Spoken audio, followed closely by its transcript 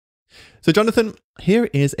So Jonathan,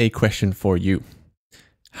 here is a question for you.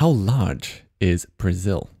 How large is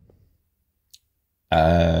Brazil?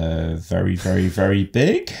 Very, very, very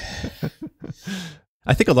big.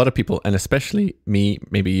 I think a lot of people, and especially me,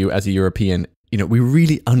 maybe you as a European, we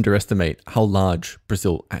really underestimate how large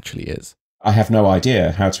Brazil actually is. I have no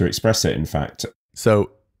idea how to express it, in fact.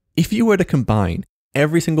 So if you were to combine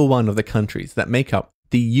every single one of the countries that make up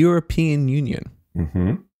the European Union,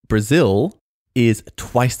 Brazil is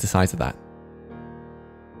twice the size of that.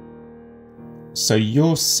 So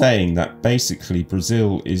you're saying that basically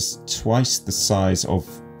Brazil is twice the size of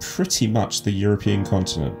pretty much the European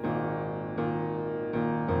continent?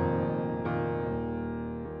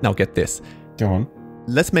 Now get this. Go on.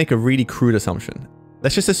 Let's make a really crude assumption.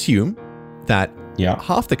 Let's just assume that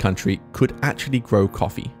half the country could actually grow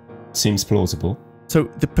coffee. Seems plausible. So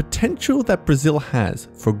the potential that Brazil has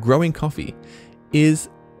for growing coffee is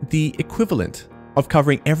the equivalent of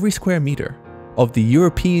covering every square meter of the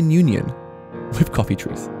European Union with coffee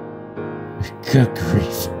trees. Good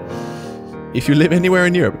grief. If you live anywhere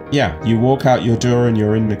in Europe. Yeah, you walk out your door and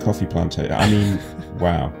you're in the coffee plantation. I mean,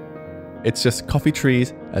 wow. It's just coffee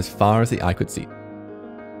trees as far as the eye could see.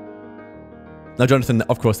 Now, Jonathan,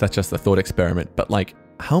 of course, that's just a thought experiment, but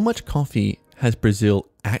how much coffee has Brazil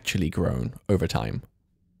actually grown over time?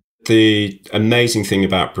 The amazing thing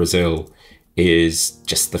about Brazil is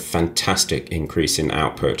just the fantastic increase in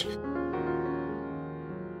output.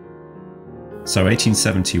 So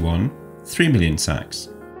 1871, 3 million sacks.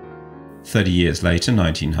 30 years later,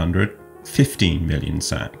 1900, 15 million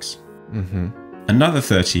sacks. Another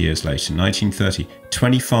 30 years later, 1930,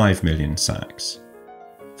 25 million sacks.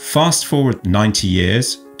 Fast forward 90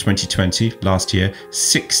 years, 2020, last year,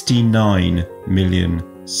 69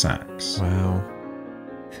 million sacks. Wow.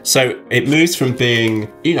 So it moves from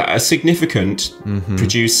being, a significant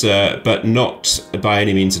producer, but not by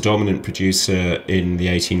any means a dominant producer in the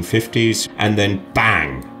 1850s. And then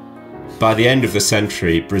bang, by the end of the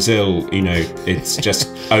century, Brazil, it's just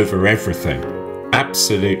over everything.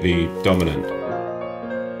 Absolutely dominant.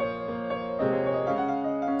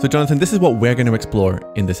 So Jonathan, this is what we're going to explore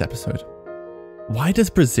in this episode. Why does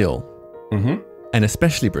Brazil, and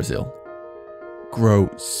especially Brazil, grow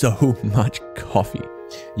so much coffee?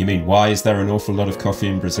 You mean, why is there an awful lot of coffee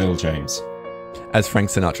in Brazil, James? As Frank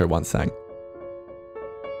Sinatra once sang.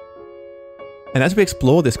 And as we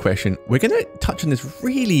explore this question, we're going to touch on this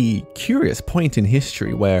really curious point in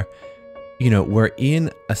history where, we're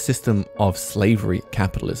in a system of slavery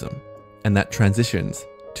capitalism, and that transitions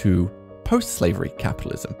to post-slavery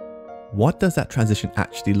capitalism. What does that transition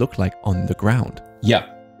actually look like on the ground?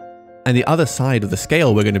 Yeah. And the other side of the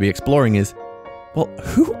scale we're going to be exploring is, well,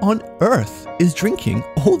 who on earth is drinking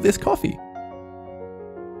all this coffee?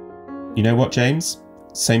 You know what, James?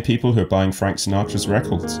 Same people who are buying Frank Sinatra's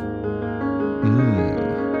records.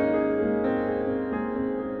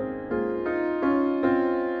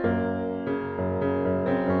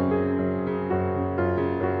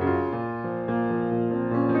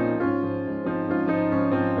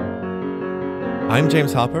 I'm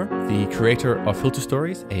James Harper, the creator of Filter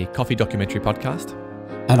Stories, a coffee documentary podcast.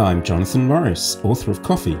 And I'm Jonathan Morris, author of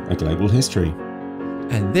Coffee, A Global History.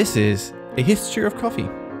 And this is A History of Coffee,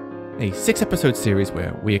 a 6-episode series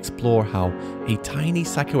where we explore how a tiny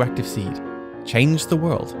psychoactive seed changed the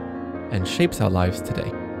world and shapes our lives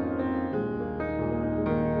today.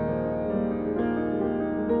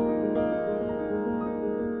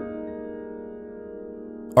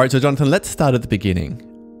 All right, so Jonathan, let's start at the beginning.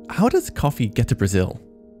 How does coffee get to Brazil?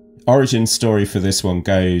 Origin story for this one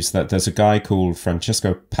goes that there's a guy called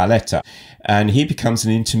Francisco Paleta, and he becomes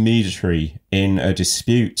an intermediary in a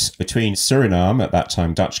dispute between Suriname, at that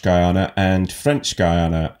time Dutch Guyana, and French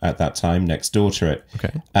Guyana, at that time next door to it.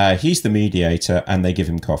 Okay. He's the mediator, and they give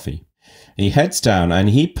him coffee. He heads down and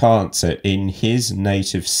he plants it in his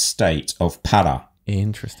native state of Para.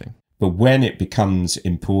 Interesting. But when it becomes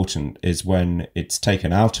important is when it's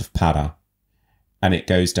taken out of Para and it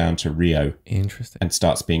goes down to Rio. Interesting. And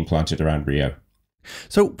starts being planted around Rio.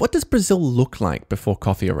 So what does Brazil look like before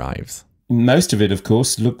coffee arrives? Most of it, of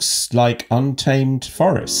course, looks like untamed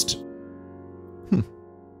forest.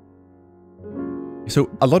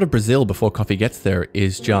 So a lot of Brazil before coffee gets there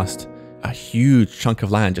is just a huge chunk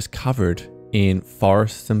of land just covered in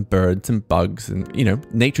forests and birds and bugs and,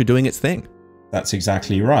 nature doing its thing. That's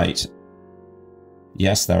exactly right.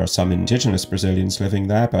 Yes, there are some indigenous Brazilians living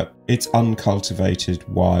there, but it's uncultivated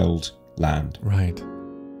wild land. Right.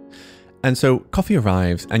 And so coffee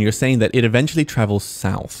arrives, and you're saying that it eventually travels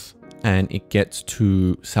south and it gets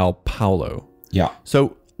to Sao Paulo. Yeah.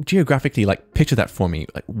 So geographically, picture that for me.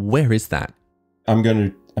 Where is that? I'm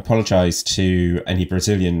going to apologize to any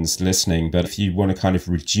Brazilians listening, but if you want to kind of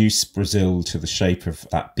reduce Brazil to the shape of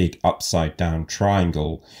that big upside down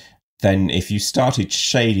triangle, then if you started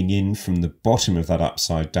shading in from the bottom of that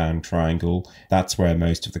upside down triangle, that's where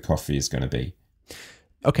most of the coffee is going to be.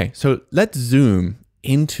 Okay, so let's zoom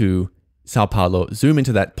into Sao Paulo, zoom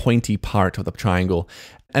into that pointy part of the triangle.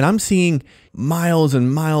 And I'm seeing miles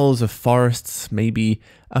and miles of forests, maybe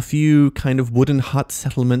a few kind of wooden hut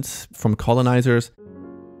settlements from colonizers.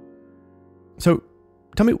 So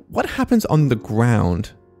tell me, what happens on the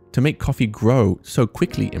ground to make coffee grow so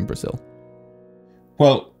quickly in Brazil?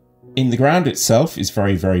 Well, in the ground itself is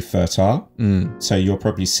very, very fertile. So you're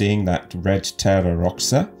probably seeing that red terra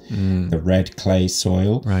roxa, the red clay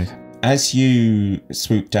soil. Right. As you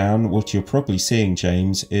swoop down, what you're probably seeing,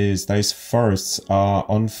 James, is those forests are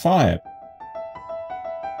on fire.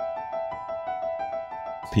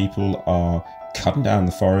 People are cutting down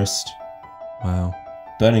the forest. Wow.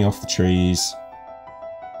 Burning off the trees,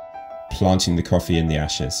 planting the coffee in the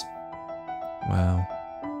ashes. Wow.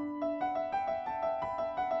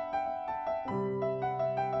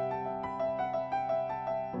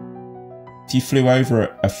 If you flew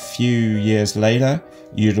over a few years later,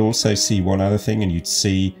 you'd also see one other thing, and you'd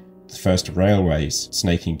see the first railways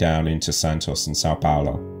snaking down into Santos and Sao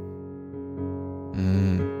Paulo.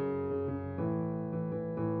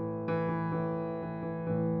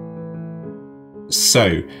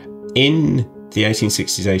 So, in the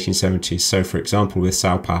 1860s, 1870s, so for example with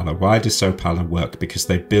Sao Paulo, why does Sao Paulo work? Because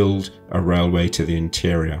they build a railway to the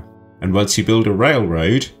interior. And once you build a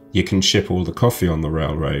railroad, you can ship all the coffee on the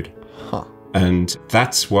railroad. And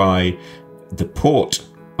that's why the port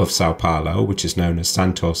of Sao Paulo, which is known as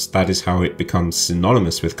Santos, that is how it becomes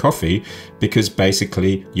synonymous with coffee, because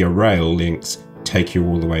basically your rail links take you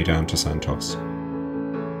all the way down to Santos.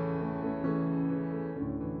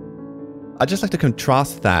 I'd just like to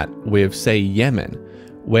contrast that with, say, Yemen,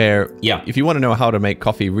 where if you want to know how to make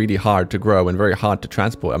coffee really hard to grow and very hard to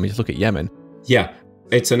transport, I mean, just look at Yemen. Yeah.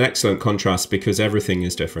 It's an excellent contrast because everything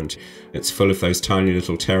is different. It's full of those tiny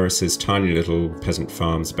little terraces, tiny little peasant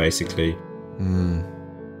farms, basically. In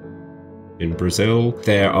Brazil,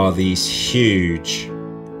 there are these huge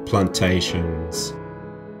plantations,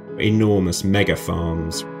 enormous mega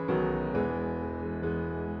farms.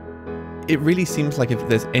 It really seems like if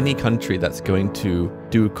there's any country that's going to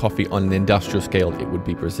do coffee on an industrial scale, it would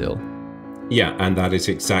be Brazil. Yeah, and that is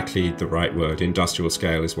exactly the right word. Industrial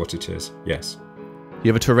scale is what it is, yes. You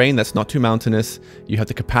have a terrain that's not too mountainous. You have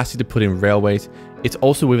the capacity to put in railways. It's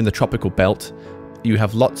also within the tropical belt. You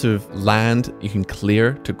have lots of land you can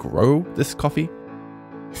clear to grow this coffee.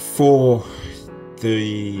 For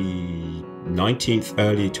the 19th,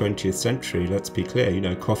 early 20th century, let's be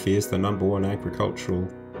clear, coffee is the #1 agricultural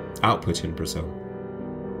output in Brazil.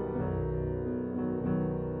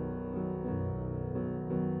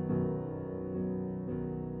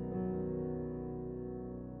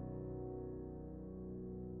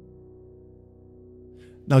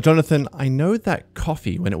 Now, Jonathan, I know that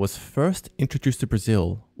coffee, when it was first introduced to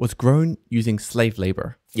Brazil, was grown using slave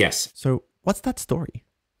labor. Yes. So what's that story?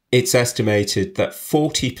 It's estimated that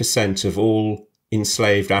 40% of all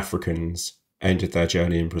enslaved Africans ended their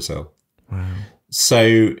journey in Brazil. Wow.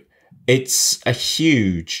 So it's a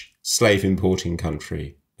huge slave importing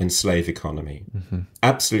country and slave economy.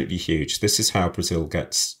 Absolutely huge. This is how Brazil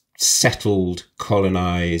gets settled,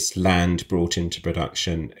 colonized, land brought into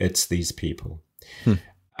production. It's these people.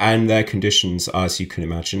 And their conditions, as you can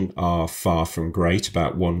imagine, are far from great.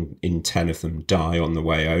 About 1 in 10 of them die on the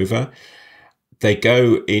way over. They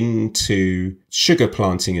go into sugar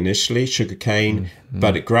planting initially, sugarcane,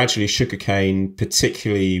 but gradually sugarcane,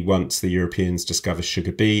 particularly once the Europeans discover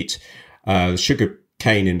sugar beet, the sugar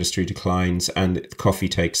cane industry declines and coffee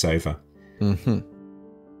takes over.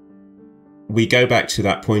 We go back to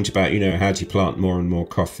that point about, how do you plant more and more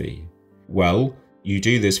coffee? Well, you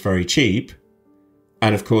do this very cheap.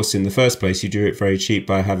 And of course, in the first place, you do it very cheap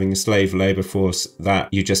by having a slave labor force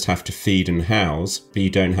that you just have to feed and house, but you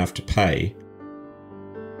don't have to pay.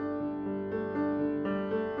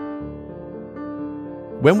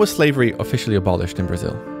 When was slavery officially abolished in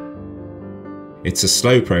Brazil? It's a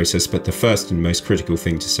slow process, but the first and most critical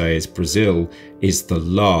thing to say is Brazil is the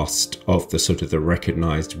last of the sort of the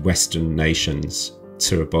recognized Western nations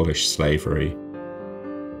to abolish slavery.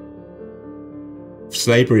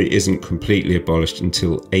 Slavery isn't completely abolished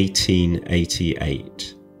until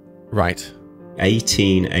 1888. Right.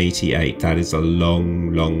 1888, that is a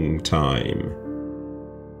long, long time.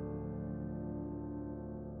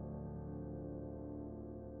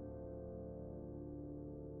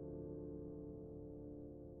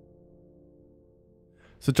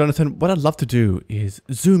 So, Jonathan, what I'd love to do is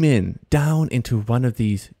zoom in down into one of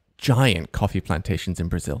these giant coffee plantations in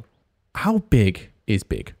Brazil. How big is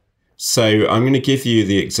big? So I'm going to give you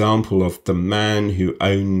the example of the man who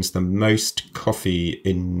owns the most coffee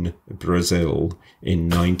in Brazil in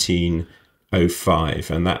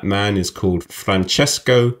 1905. And that man is called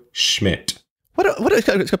Francesco Schmidt. What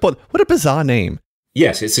a bizarre name.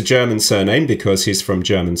 Yes, it's a German surname because he's from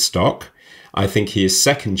German stock. I think he is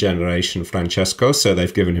second generation Francesco, so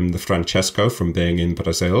they've given him the Francesco from being in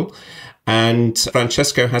Brazil. And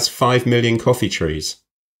Francesco has 5 million coffee trees.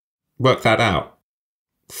 Work that out.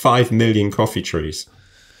 5 million coffee trees.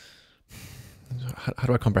 How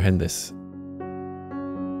do I comprehend this?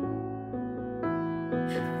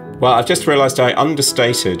 Well, I've just realised I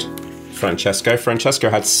understated Francesco. Francesco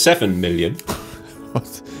had 7 million.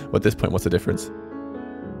 At this point, what's the difference?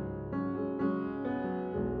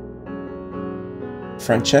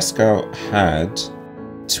 Francesco had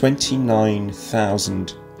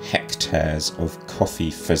 29,000 hectares of coffee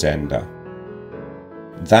fazenda.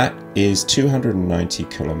 That is 290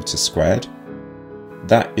 kilometers squared.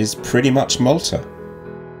 That is pretty much Malta.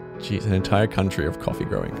 Geez, an entire country of coffee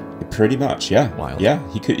growing. Pretty much, yeah. Wild. Yeah,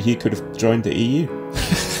 he could have joined the EU.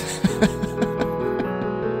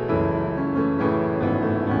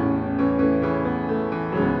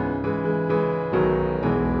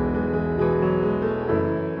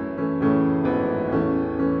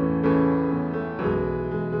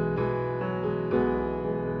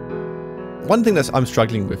 One thing that I'm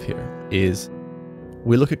struggling with here is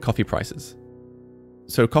we look at coffee prices.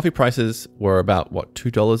 So coffee prices were about, what,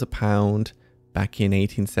 $2 a pound back in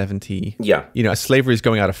 1870. Yeah. You know, as slavery is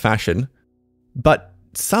going out of fashion. But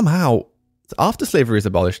somehow, after slavery is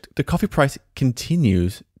abolished, the coffee price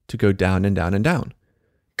continues to go down and down and down.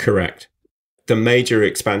 Correct. The major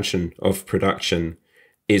expansion of production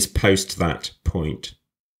is post that point.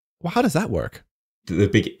 Well, how does that work? The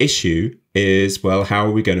big issue is, well, how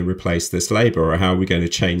are we going to replace this labor, or how are we going to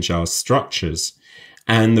change our structures?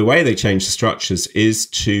 And the way they change the structures is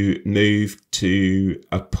to move to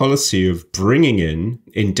a policy of bringing in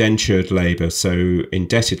indentured labor, so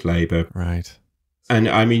indebted labor. Right. And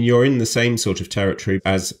I mean, you're in the same sort of territory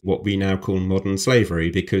as what we now call modern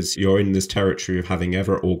slavery, because you're in this territory of having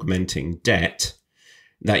ever augmenting debt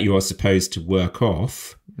that you are supposed to work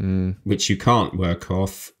off, which you can't work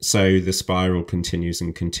off. So the spiral continues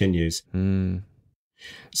and continues.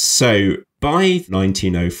 So by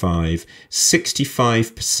 1905,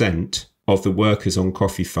 65% of the workers on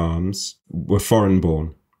coffee farms were foreign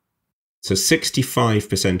born. So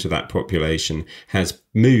 65% of that population has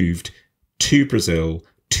moved to Brazil,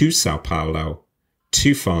 to Sao Paulo,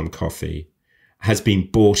 to farm coffee, has been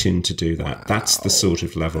bought in to do that. Wow. That's the sort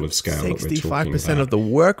of level of scale that we're talking about. 65% of the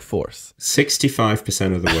workforce.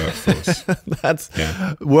 65% of the workforce.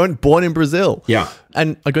 Weren't born in Brazil. Yeah.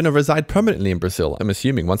 And are going to reside permanently in Brazil, I'm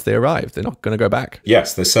assuming, once they arrive. They're not going to go back.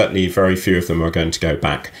 Yes, there's certainly very few of them are going to go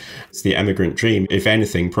back. It's the emigrant dream. If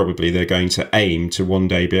anything, probably they're going to aim to one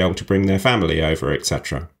day be able to bring their family over,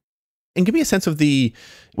 etc. And give me a sense of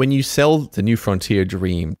when you sell the New Frontier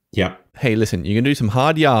dream. Yeah. Hey, listen, you're going to do some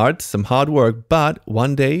hard yards, some hard work, but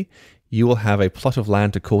one day you will have a plot of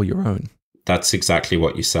land to call your own. That's exactly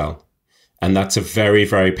what you sell. And that's a very,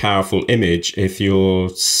 very powerful image if you're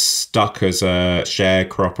stuck as a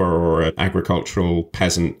sharecropper or an agricultural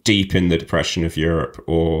peasant deep in the depression of Europe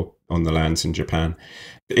or on the lands in Japan.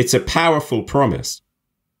 It's a powerful promise.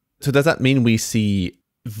 So does that mean we see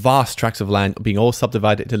vast tracts of land being all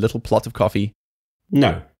subdivided into little plots of coffee?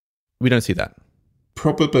 No. We don't see that.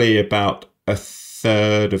 Probably about a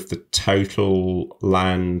third of the total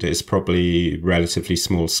land is probably relatively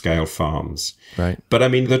small scale farms. Right. But I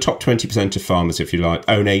mean, the top 20% of farmers, if you like,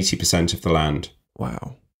 own 80% of the land.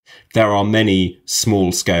 Wow. There are many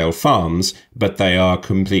small scale farms, but they are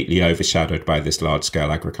completely overshadowed by this large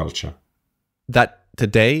scale agriculture. That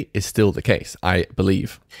today is still the case, I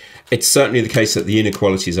believe. It's certainly the case that the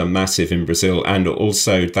inequalities are massive in Brazil, and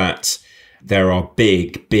also that there are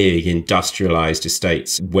big, big industrialized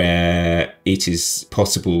estates where it is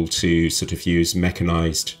possible to sort of use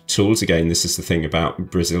mechanized tools. Again, this is the thing about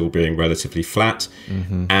Brazil being relatively flat,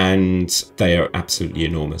 and they are absolutely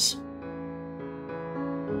enormous.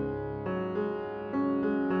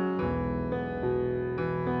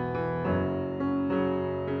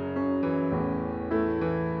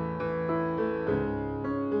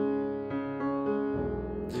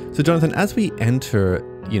 So Jonathan, as we enter,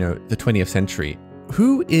 the 20th century,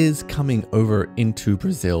 who is coming over into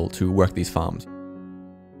Brazil to work these farms?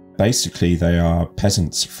 Basically, they are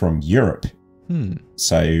peasants from Europe.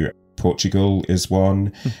 So Portugal is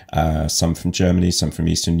one, some from Germany, some from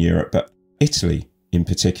Eastern Europe, but Italy in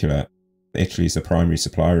particular. Italy is the primary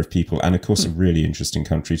supplier of people, and of course, a really interesting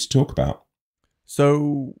country to talk about.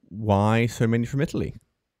 So why so many from Italy?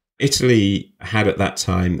 Italy had at that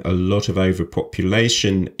time a lot of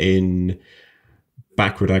overpopulation in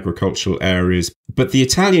backward agricultural areas, but the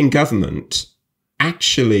Italian government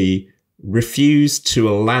actually refused to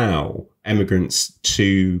allow emigrants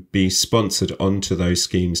to be sponsored onto those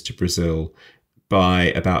schemes to Brazil by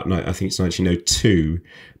about, I think it's 1902,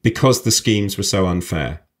 because the schemes were so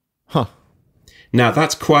unfair. Huh. Now,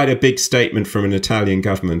 that's quite a big statement from an Italian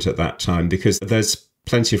government at that time, because there's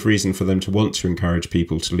plenty of reason for them to want to encourage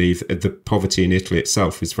people to leave. The poverty in Italy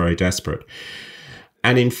itself is very desperate.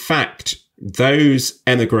 And in fact, those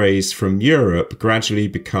emigres from Europe gradually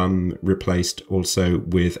become replaced also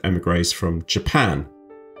with emigres from Japan.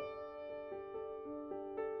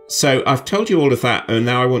 So I've told you all of that, and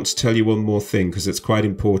now I want to tell you one more thing, because it's quite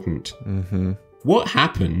important. Mm-hmm. What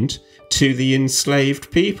happened to the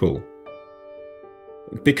enslaved people?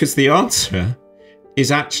 Because the answer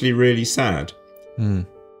is actually really sad. Mm.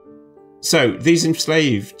 So these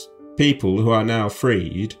enslaved people who are now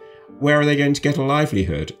freed, where are they going to get a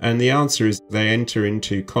livelihood? And the answer is they enter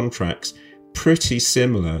into contracts pretty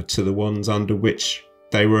similar to the ones under which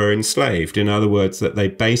they were enslaved. In other words, that they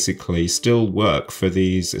basically still work for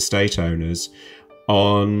these estate owners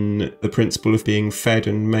on the principle of being fed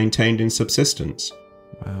and maintained in subsistence.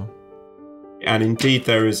 Wow. And indeed,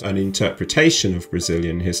 there is an interpretation of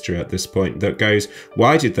Brazilian history at this point that goes,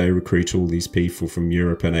 why did they recruit all these people from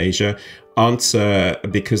Europe and Asia? Answer,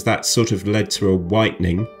 because that sort of led to a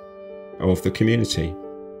whitening of the community.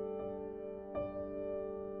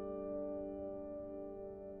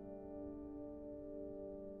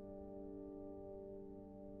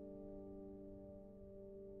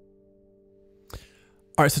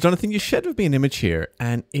 All right, so Jonathan, you shared with me an image here,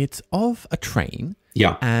 and it's of a train.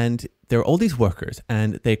 Yeah. And there are all these workers,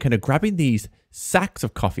 and they're kind of grabbing these sacks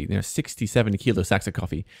of coffee, 60, 70 kilo sacks of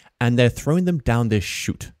coffee, and they're throwing them down this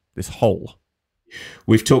chute, this hole.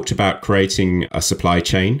 We've talked about creating a supply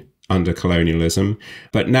chain under colonialism,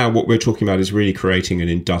 but now what we're talking about is really creating an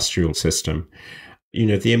industrial system. You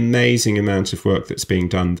know, the amazing amount of work that's being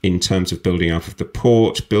done in terms of building up of the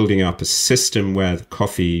port, building up a system where the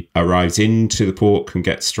coffee arrives into the port, can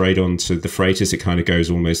get straight onto the freighters. It kind of goes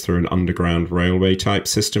almost through an underground railway type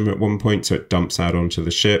system at one point, so it dumps out onto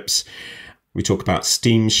the ships. We talk about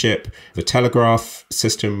steamship, the telegraph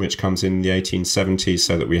system, which comes in the 1870s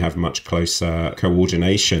so that we have much closer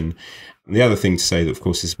coordination. And the other thing to say, that, of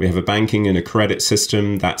course, is we have a banking and a credit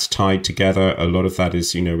system that's tied together. A lot of that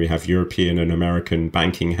is, you know, we have European and American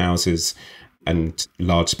banking houses and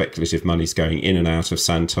large speculative monies going in and out of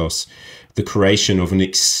Santos. The creation of an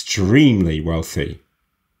extremely wealthy,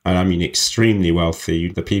 and I mean extremely wealthy,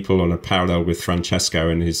 the people on a parallel with Francesco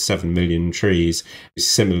and his 7 million trees,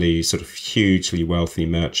 similarly sort of hugely wealthy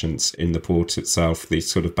merchants in the port itself, these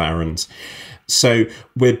sort of barons. So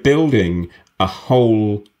we're building a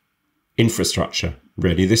whole infrastructure,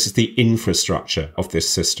 really. This is the infrastructure of this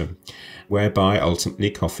system, whereby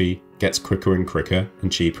ultimately coffee gets quicker and quicker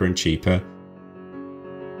and cheaper.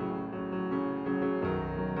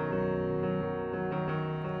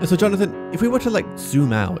 So Jonathan, if we were to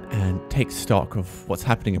zoom out and take stock of what's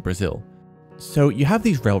happening in Brazil, so you have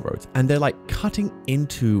these railroads and they're cutting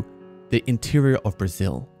into the interior of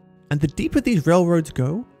Brazil. And the deeper these railroads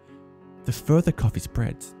go, the further coffee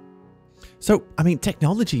spreads. So, I mean,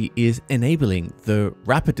 technology is enabling the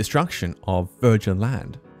rapid destruction of virgin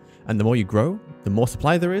land. And the more you grow, the more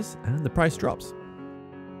supply there is, and the price drops.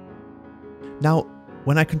 Now,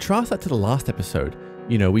 when I contrast that to the last episode,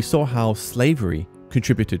 we saw how slavery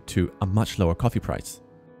contributed to a much lower coffee price.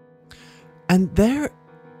 And there,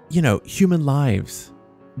 human lives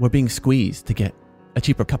were being squeezed to get a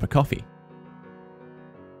cheaper cup of coffee.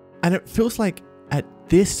 And it feels like at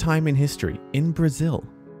this time in history, in Brazil,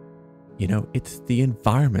 it's the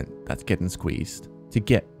environment that's getting squeezed to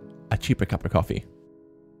get a cheaper cup of coffee.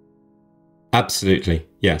 Absolutely,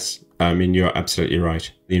 yes. I mean, you're absolutely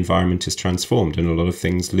right. The environment is transformed and a lot of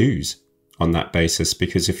things lose on that basis,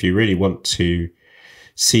 because if you really want to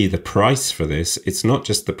see the price for this, it's not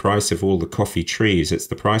just the price of all the coffee trees, it's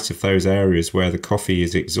the price of those areas where the coffee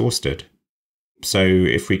is exhausted. So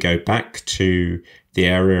if we go back to the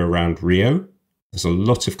area around Rio, there's a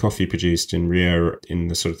lot of coffee produced in Rio in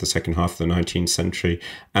the sort of the second half of the 19th century.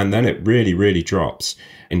 And then it really, really drops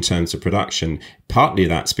in terms of production. Partly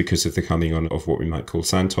that's because of the coming on of what we might call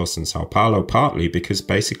Santos and Sao Paulo, partly because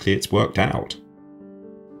basically it's worked out.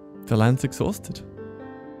 The land's exhausted.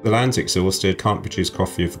 The land's exhausted, can't produce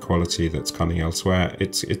coffee of the quality that's coming elsewhere.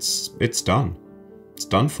 It's done. It's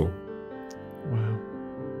done for. Wow.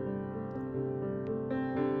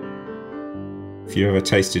 If you ever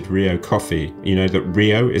tasted Rio coffee, you know that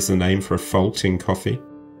Rio is the name for a fault in coffee.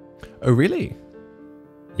 Oh, really?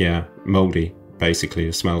 Yeah, mouldy, basically.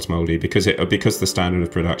 It smells mouldy because the standard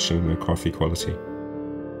of production and the coffee quality.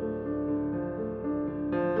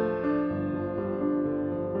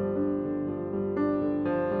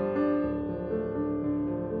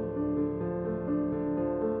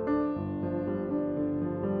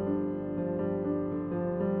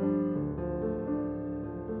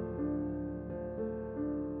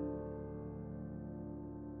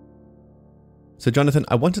 So Jonathan,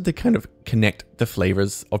 I wanted to kind of connect the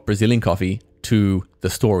flavors of Brazilian coffee to the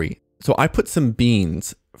story. So I put some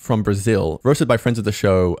beans from Brazil, roasted by friends of the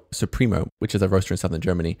show, Supremo, which is a roaster in southern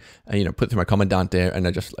Germany, and put it through my Commandante, and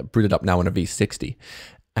I just brewed it up now on a V60.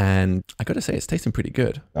 And I got to say, it's tasting pretty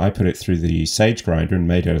good. I put it through the Sage grinder and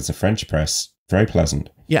made it as a French press. Very pleasant.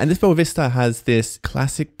 Yeah, and this Boa Vista has this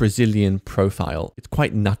classic Brazilian profile. It's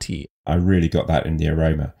quite nutty. I really got that in the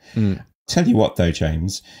aroma. Tell you what though,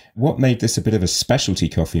 James, what made this a bit of a specialty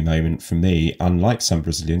coffee moment for me, unlike some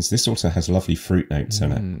Brazilians, this also has lovely fruit notes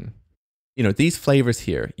in it. These flavors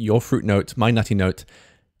here, your fruit notes, my nutty note,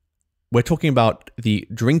 we're talking about the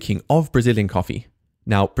drinking of Brazilian coffee.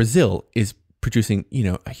 Now, Brazil is producing,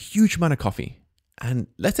 a huge amount of coffee. And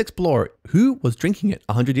let's explore who was drinking it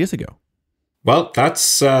 100 years ago. Well,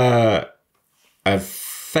 that's a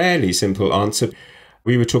fairly simple answer.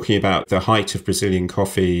 We were talking about the height of Brazilian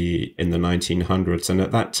coffee in the 1900s. And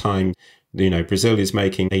at that time, Brazil is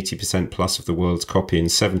making 80% plus of the world's coffee, and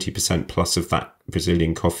 70% plus of that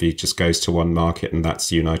Brazilian coffee just goes to one market, and that's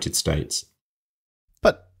the United States.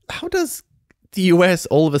 But how does the US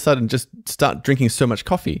all of a sudden just start drinking so much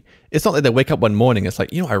coffee? It's not like they wake up one morning, it's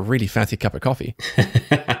like, I really fancy a cup of coffee.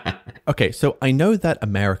 Okay, so I know that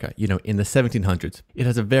America, in the 1700s, it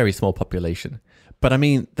has a very small population. But I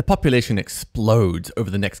mean, the population explodes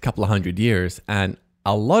over the next couple of hundred years, and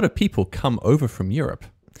a lot of people come over from Europe.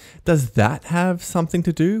 Does that have something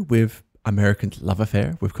to do with Americans' love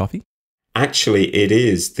affair with coffee? Actually, it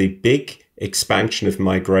is the big expansion of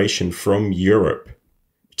migration from Europe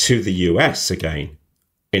to the US again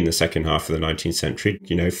in the second half of the 19th century.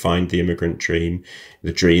 Find the immigrant dream,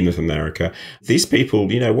 the dream of America. These people,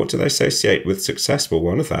 what do they associate with success? Well,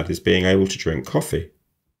 one of that is being able to drink coffee.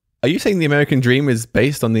 Are you saying the American dream is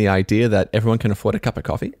based on the idea that everyone can afford a cup of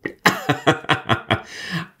coffee?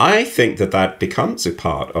 I think that becomes a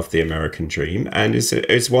part of the American dream and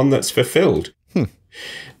is one that's fulfilled.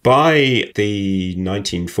 By the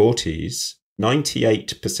 1940s,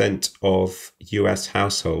 98% of US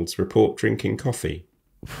households report drinking coffee.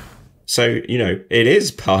 So, it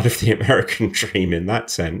is part of the American dream in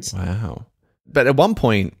that sense. Wow. But at one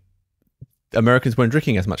point, Americans weren't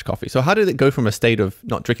drinking as much coffee. So how did it go from a state of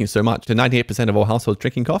not drinking so much to 98% of all households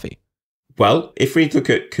drinking coffee? Well, if we look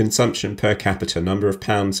at consumption per capita, number of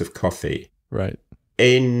pounds of coffee. Right.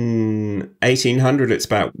 In 1800, it's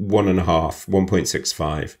about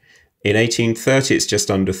 1.65. In 1830, it's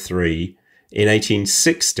just under 3. In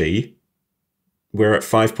 1860, we're at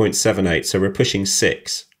 5.78. So we're pushing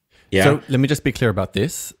 6. Yeah. So let me just be clear about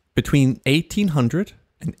this. Between 1800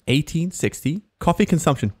 and 1860, coffee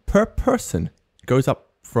consumption per person goes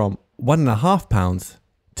up from 1.5 pounds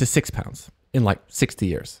to 6 pounds in like 60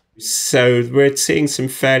 years. So we're seeing some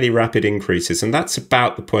fairly rapid increases. And that's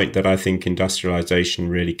about the point that I think industrialization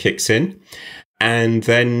really kicks in. And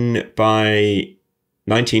then by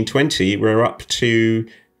 1920, we're up to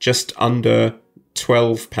just under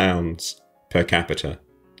 12 pounds per capita.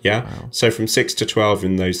 Yeah. Wow. So from 6 to 12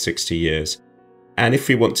 in those 60 years. And if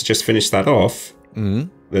we want to just finish that off, the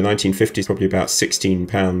 1950s, probably about 16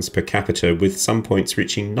 pounds per capita, with some points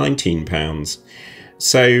reaching 19 pounds.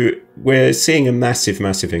 So we're seeing a massive,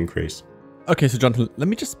 massive increase. Okay, so Jonathan, let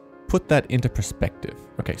me just put that into perspective.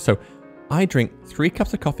 Okay, so I drink 3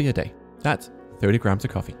 cups of coffee a day. That's 30 grams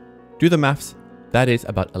of coffee. Do the maths. That is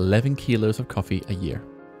about 11 kilos of coffee a year.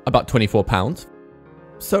 About 24 pounds.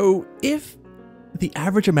 So if the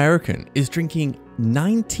average American is drinking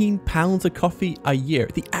 19 pounds of coffee a year,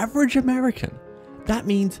 the average American, that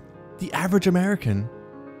means the average American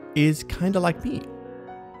is kind of like me.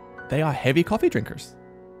 They are heavy coffee drinkers.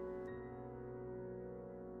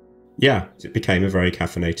 Yeah, it became a very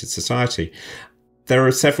caffeinated society. There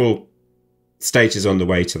are several stages on the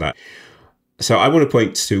way to that. So I want to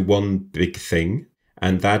point to one big thing,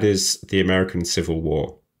 and that is the American Civil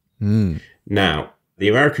War. Now, the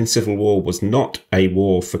American Civil War was not a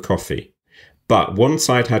war for coffee, but one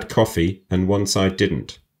side had coffee and one side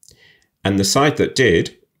didn't. And the side that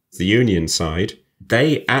did, the Union side,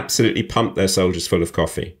 they absolutely pumped their soldiers full of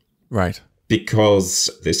coffee. Right. because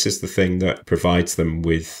this is the thing that provides them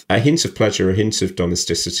with a hint of pleasure, a hint of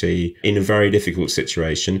domesticity in a very difficult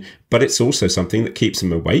situation. But it's also something that keeps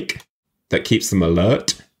them awake, that keeps them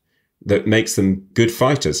alert, that makes them good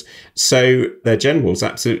fighters. So their generals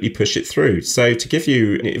absolutely push it through. So to give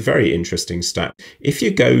you a very interesting stat, if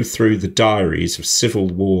you go through the diaries of Civil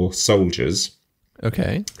War soldiers,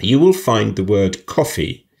 okay, you will find the word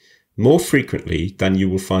coffee more frequently than you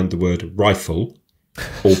will find the word rifle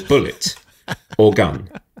or bullet or gun,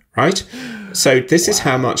 right? So this is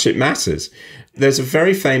how much it matters. There's a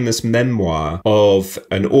very famous memoir of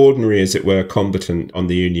an ordinary, as it were, combatant on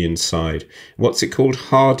the Union side. What's it called?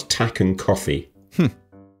 Hardtack and Coffee.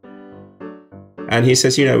 And he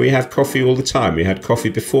says, we have coffee all the time. We had coffee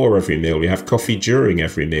before every meal. We have coffee during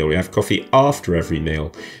every meal. We have coffee after every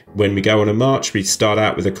meal. When we go on a march, we start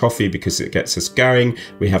out with a coffee because it gets us going.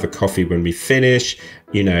 We have a coffee when we finish.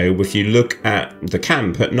 If you look at the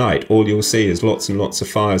camp at night, all you'll see is lots and lots of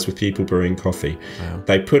fires with people brewing coffee. Wow.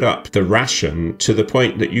 They put up the ration to the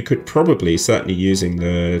point that you could probably, certainly using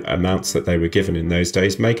the amounts that they were given in those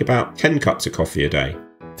days, make about 10 cups of coffee a day.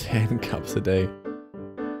 10 cups a day.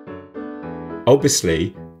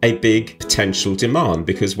 Obviously, a big potential demand,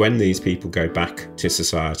 because when these people go back to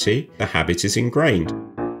society, the habit is ingrained.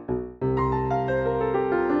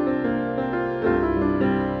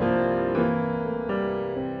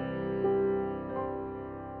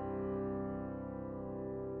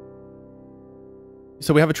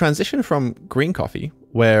 So we have a transition from green coffee,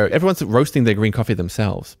 where everyone's roasting their green coffee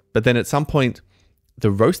themselves, but then at some point, the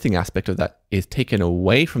roasting aspect of that is taken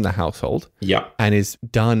away from the household, and is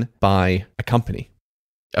done by a company.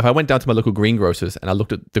 If I went down to my local greengrocers and I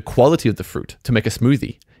looked at the quality of the fruit to make a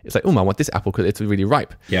smoothie, it's like, I want this apple because it's really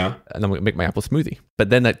ripe. Yeah. And I'm going to make my apple smoothie. But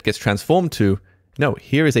then that gets transformed to, no,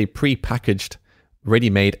 here is a pre-packaged,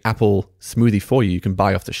 ready-made apple smoothie for you. You can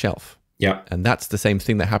buy off the shelf. Yeah. And that's the same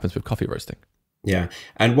thing that happens with coffee roasting. Yeah.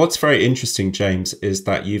 And what's very interesting, James, is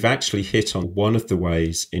that you've actually hit on one of the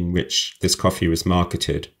ways in which this coffee was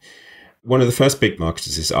marketed. One of the first big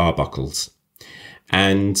marketers is Arbuckle's.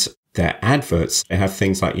 And their adverts, they have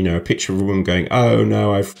things like, a picture of a woman going, oh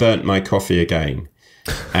no, I've burnt my coffee again.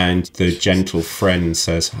 And the gentle friend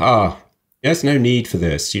says, there's no need for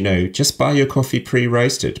this. Just buy your coffee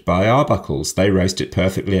pre-roasted. Buy Arbuckle's. They roast it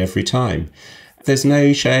perfectly every time. There's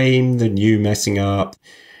no shame in you messing up.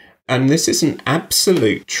 And this is an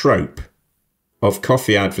absolute trope of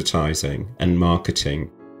coffee advertising and marketing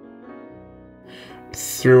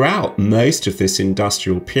throughout most of this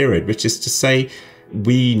industrial period, which is to say,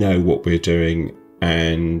 we know what we're doing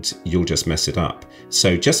and you'll just mess it up.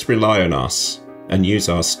 So just rely on us and use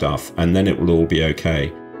our stuff, and then it will all be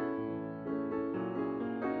okay.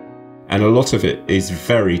 And a lot of it is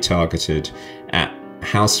very targeted at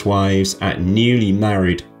housewives, at newly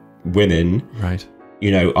married women. Right.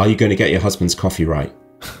 Are you going to get your husband's coffee right?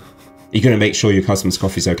 Are you going to make sure your husband's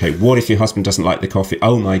coffee's okay? What if your husband doesn't like the coffee?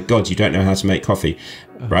 Oh my God, you don't know how to make coffee,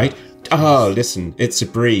 right? Listen, it's a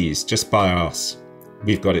breeze. Just buy us.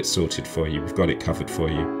 We've got it sorted for you. We've got it covered for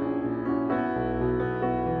you.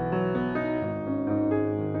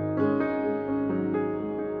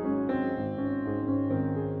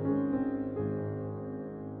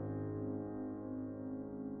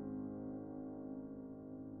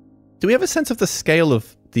 Do we have a sense of the scale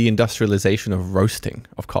of the industrialization of roasting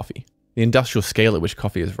of coffee? The industrial scale at which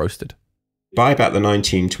coffee is roasted? By about the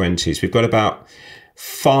 1920s, we've got about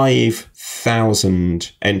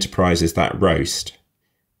 5,000 enterprises that roast,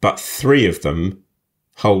 but 3 of them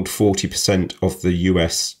hold 40% of the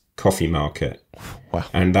US coffee market. Wow.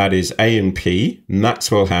 And that is A&P,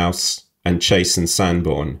 Maxwell House, and Chase and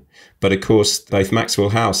Sanborn. But of course, both Maxwell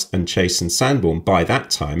House and Chase and Sanborn, by that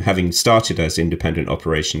time, having started as independent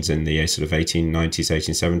operations in the sort of 1890s,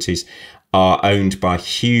 1870s, are owned by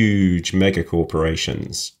huge mega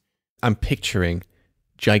corporations. I'm picturing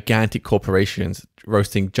gigantic corporations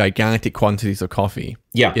roasting gigantic quantities of coffee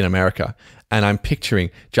in America. And I'm picturing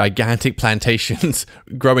gigantic plantations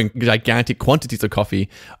growing gigantic quantities of coffee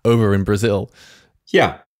over in Brazil.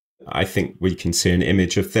 Yeah. I think we can see an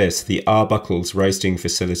image of this, the Arbuckle's roasting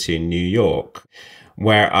facility in New York,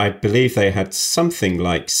 where I believe they had something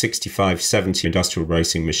like 65, 70 industrial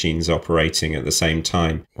roasting machines operating at the same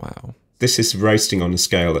time. Wow. This is roasting on a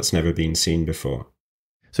scale that's never been seen before.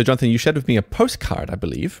 So, Jonathan, you shared with me a postcard, I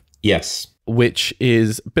believe. Yes. Which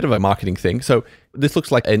is a bit of a marketing thing. So this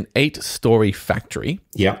looks like an 8-story factory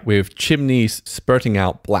with chimneys spurting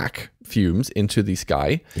out black fumes into the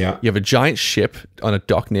sky. Yeah. You have a giant ship on a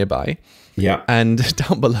dock nearby. Yeah. And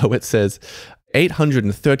down below it says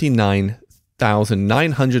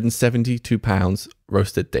 839,972 pounds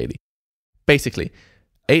roasted daily. Basically,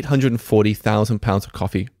 840,000 pounds of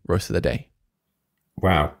coffee roasted a day.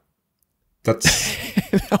 Wow. That's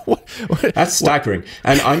that's staggering.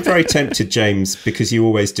 And I'm very tempted, James, because you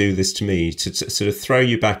always do this to me, to sort of throw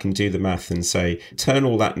you back and do the math and say, turn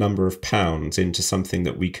all that number of pounds into something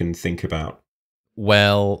that we can think about.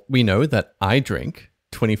 Well, we know that I drink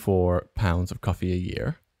 24 pounds of coffee a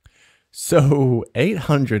year. So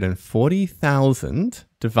 840,000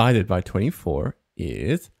 divided by 24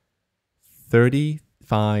 is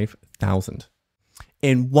 35,000.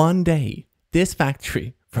 In one day, this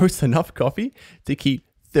factory roasts enough coffee to keep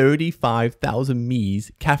 35,000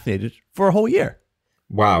 me's caffeinated for a whole year.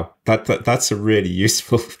 Wow, that's a really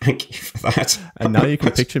useful. Thank you for that. And now you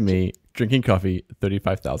can picture me drinking coffee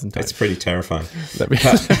 35,000 times. It's pretty terrifying.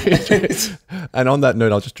 And on that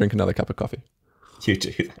note, I'll just drink another cup of coffee. You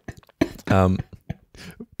do that.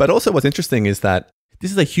 But also what's interesting is that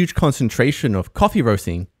this is a huge concentration of coffee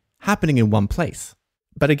roasting happening in one place.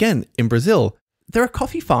 But again, in Brazil, there are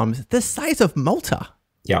coffee farms the size of Malta.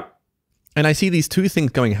 Yeah. And I see these two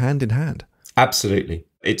things going hand in hand. Absolutely.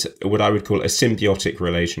 It's what I would call a symbiotic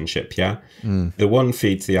relationship, yeah? The one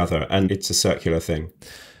feeds the other, and it's a circular thing.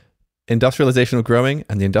 Industrialization of growing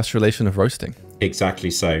and the industrialization of roasting.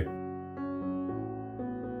 Exactly so.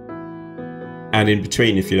 And in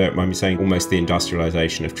between, if you don't mind me saying, almost the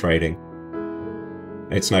industrialization of trading.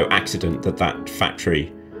 It's no accident that that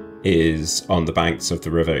factory is on the banks of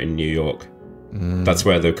the river in New York. That's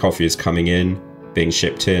where the coffee is coming in, being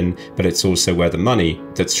shipped in, but it's also where the money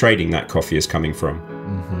that's trading that coffee is coming from.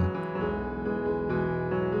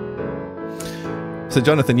 So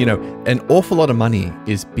Jonathan, you know, an awful lot of money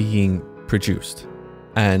is being produced.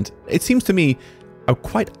 And it seems to me a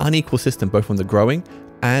quite unequal system, both on the growing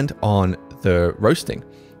and on the roasting,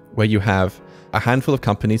 where you have a handful of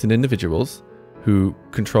companies and individuals who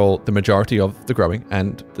control the majority of the growing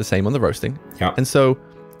and the same on the roasting. Yeah. And so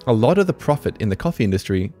a lot of the profit in the coffee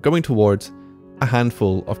industry going towards a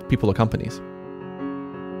handful of people or companies.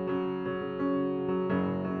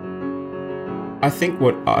 I think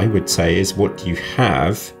what I would say is what you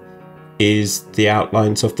have is the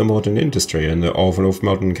outlines of the modern industry and of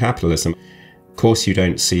modern capitalism. Of course, you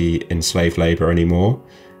don't see enslaved labour anymore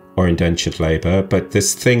or indentured labour, but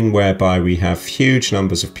this thing whereby we have huge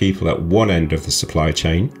numbers of people at one end of the supply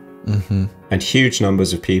chain and huge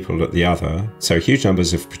numbers of people at the other. So huge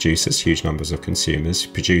numbers of producers, huge numbers of consumers,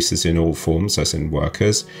 producers in all forms, as in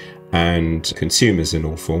workers, and consumers in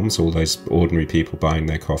all forms, all those ordinary people buying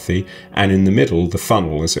their coffee. And in the middle, the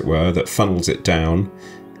funnel, as it were, that funnels it down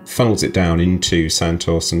into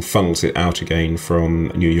Santos and funnels it out again from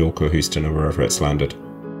New York or Houston or wherever it's landed.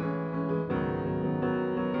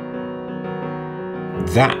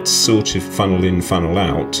 That sort of funnel in, funnel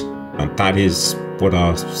out, and that is what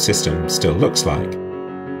our system still looks like.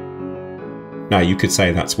 Now, you could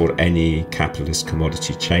say that's what any capitalist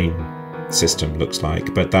commodity chain system looks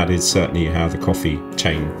like, but that is certainly how the coffee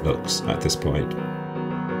chain looks at this point.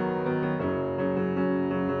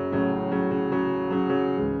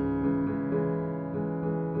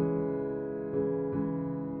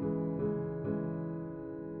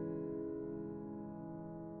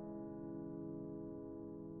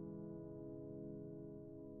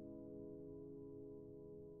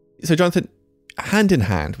 So Jonathan, hand in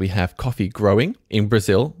hand, we have coffee growing in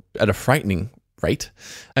Brazil at a frightening rate,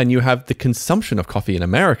 and you have the consumption of coffee in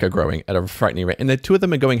America growing at a frightening rate, and the two of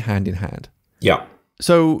them are going hand in hand. Yeah.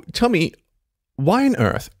 So tell me, why on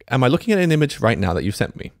earth am I looking at an image right now that you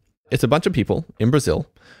sent me? It's a bunch of people in Brazil.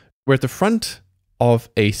 We're at the front of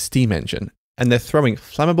a steam engine, and they're throwing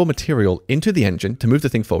flammable material into the engine to move the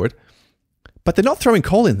thing forward, but they're not throwing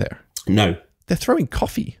coal in there. No. They're throwing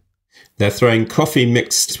coffee. They're throwing coffee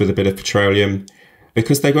mixed with a bit of petroleum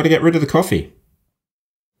because they've got to get rid of the coffee.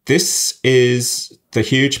 This is the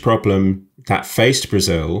huge problem that faced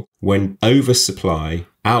Brazil when oversupply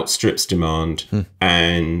outstrips demand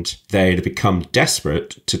and they had become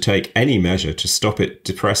desperate to take any measure to stop it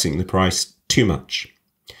depressing the price too much.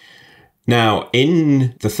 Now,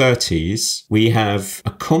 in the 30s, we have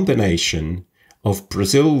a combination of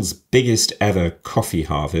Brazil's biggest ever coffee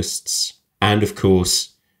harvests and, of course,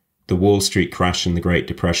 the Wall Street crash and the Great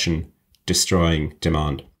Depression destroying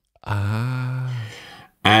demand.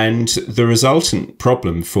 And the resultant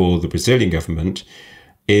problem for the Brazilian government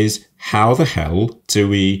is how the hell do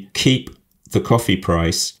we keep the coffee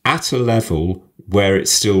price at a level where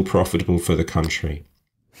it's still profitable for the country?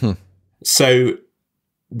 So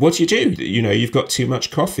what do? You know, you've got too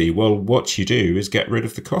much coffee. Well, what you do is get rid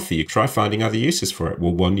of the coffee. You try finding other uses for it.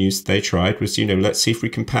 Well, one use they tried was, let's see if we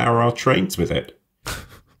can power our trains with it.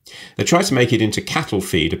 They tried to make it into cattle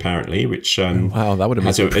feed, apparently, which wow, that would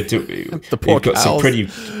have been the poor got cows.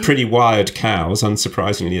 Some pretty wired cows.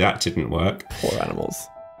 Unsurprisingly, that didn't work. Poor animals.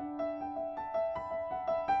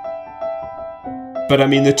 But I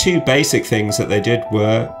mean, the two basic things that they did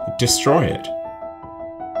were destroy it.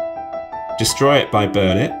 Destroy it by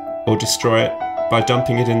burn it, or destroy it by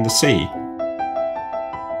dumping it in the sea.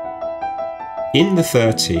 In the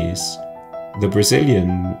 30s, the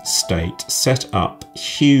Brazilian state set up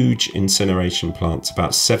huge incineration plants,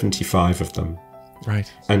 about 75 of them.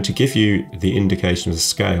 Right. And to give you the indication of the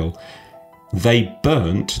scale, they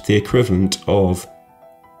burnt the equivalent of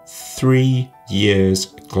 3 years'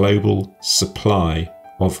 global supply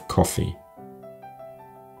of coffee.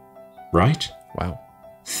 Right? Wow.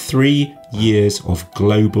 3 years of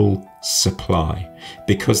global supply,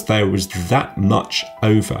 because there was that much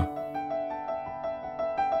over.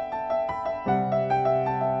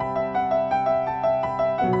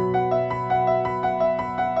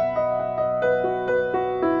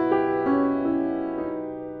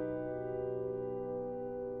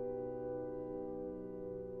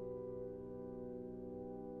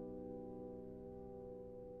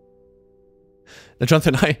 Now,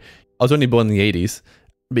 Jonathan, I was only born in the 80s,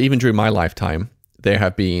 but even during my lifetime, there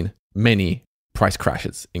have been many price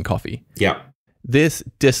crashes in coffee. Yeah. This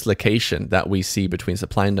dislocation that we see between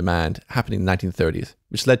supply and demand happened in the 1930s,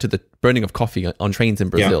 which led to the burning of coffee on trains in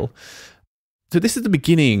Brazil. Yeah. So this is the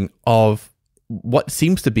beginning of what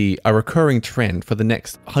seems to be a recurring trend for the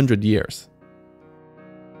next 100 years.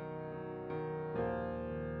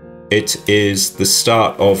 It is the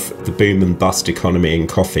start of the boom and bust economy in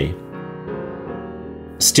coffee.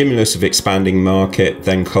 Stimulus of expanding market,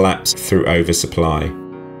 then collapse through oversupply.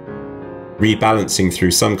 Rebalancing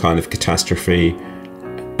through some kind of catastrophe,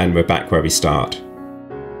 and we're back where we start.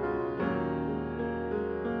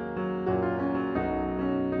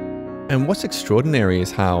 And what's extraordinary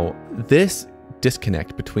is how this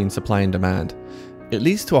disconnect between supply and demand, it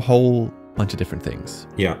leads to a whole bunch of different things.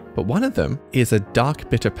 Yeah. But one of them is a dark,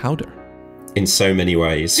 bitter powder. In so many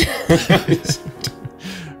ways.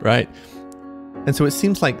 Right. And so it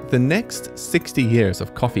seems like the next 60 years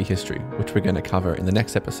of coffee history, which we're going to cover in the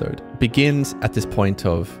next episode, begins at this point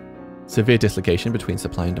of severe dislocation between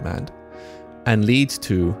supply and demand, and leads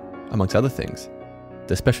to, amongst other things,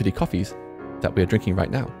 the specialty coffees that we are drinking right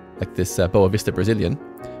now, like this Boa Vista Brazilian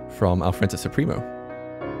from our friends at Supremo.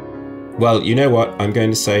 Well, you know what? I'm going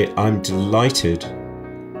to say I'm delighted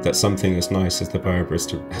that something as nice as the Boa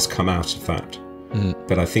Vista has come out of that.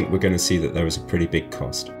 But I think we're going to see that there was a pretty big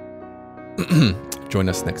cost. Join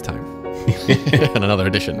us next time in another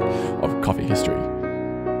edition of Coffee History.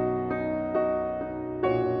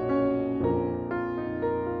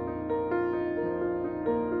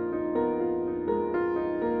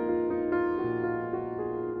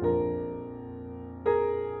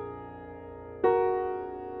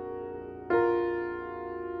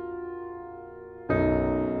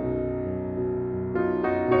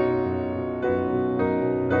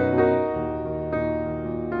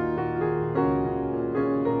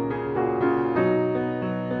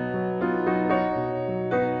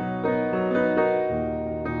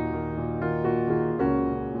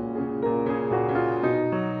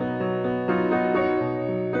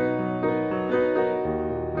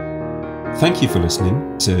 Thank you for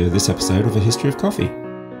listening to this episode of A History of Coffee.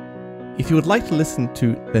 If you would like to listen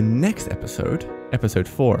to the next episode, episode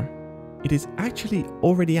 4, it is actually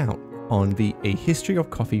already out on the A History of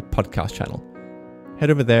Coffee podcast channel. Head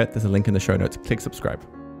over there, there's a link in the show notes, click subscribe.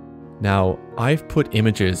 Now, I've put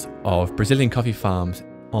images of Brazilian coffee farms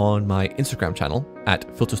on my Instagram channel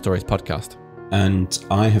at Filter Stories Podcast. And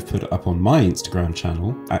I have put up on my Instagram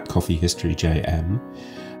channel at Coffee History JM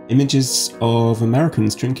images of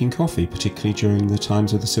Americans drinking coffee, particularly during the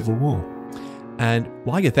times of the Civil War. And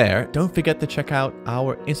while you're there, don't forget to check out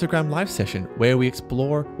our Instagram live session where we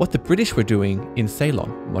explore what the British were doing in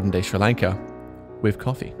Ceylon, modern-day Sri Lanka, with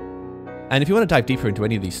coffee. And if you want to dive deeper into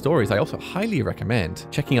any of these stories, I also highly recommend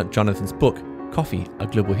checking out Jonathan's book, Coffee, A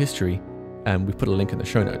Global History, and we've put a link in the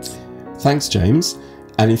show notes. Thanks, James.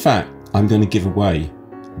 And in fact, I'm going to give away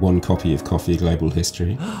one copy of Coffee, A Global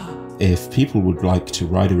History. If people would like to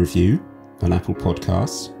write a review on Apple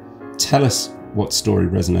Podcasts, tell us what story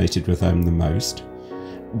resonated with them the most.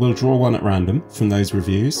 We'll draw one at random from those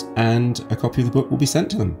reviews, and a copy of the book will be sent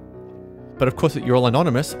to them. But of course, you're all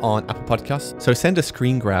anonymous on Apple Podcasts, so send a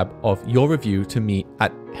screen grab of your review to me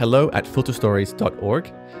at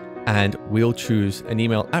hello@filterstories.org, and we'll choose an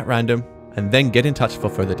email at random and then get in touch for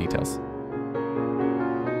further details.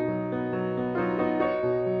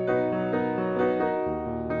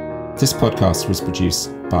 This podcast was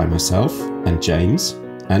produced by myself and James,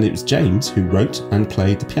 and it was James who wrote and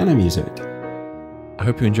played the piano music. I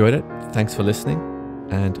hope you enjoyed it. Thanks for listening,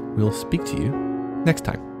 and we'll speak to you next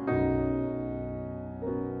time.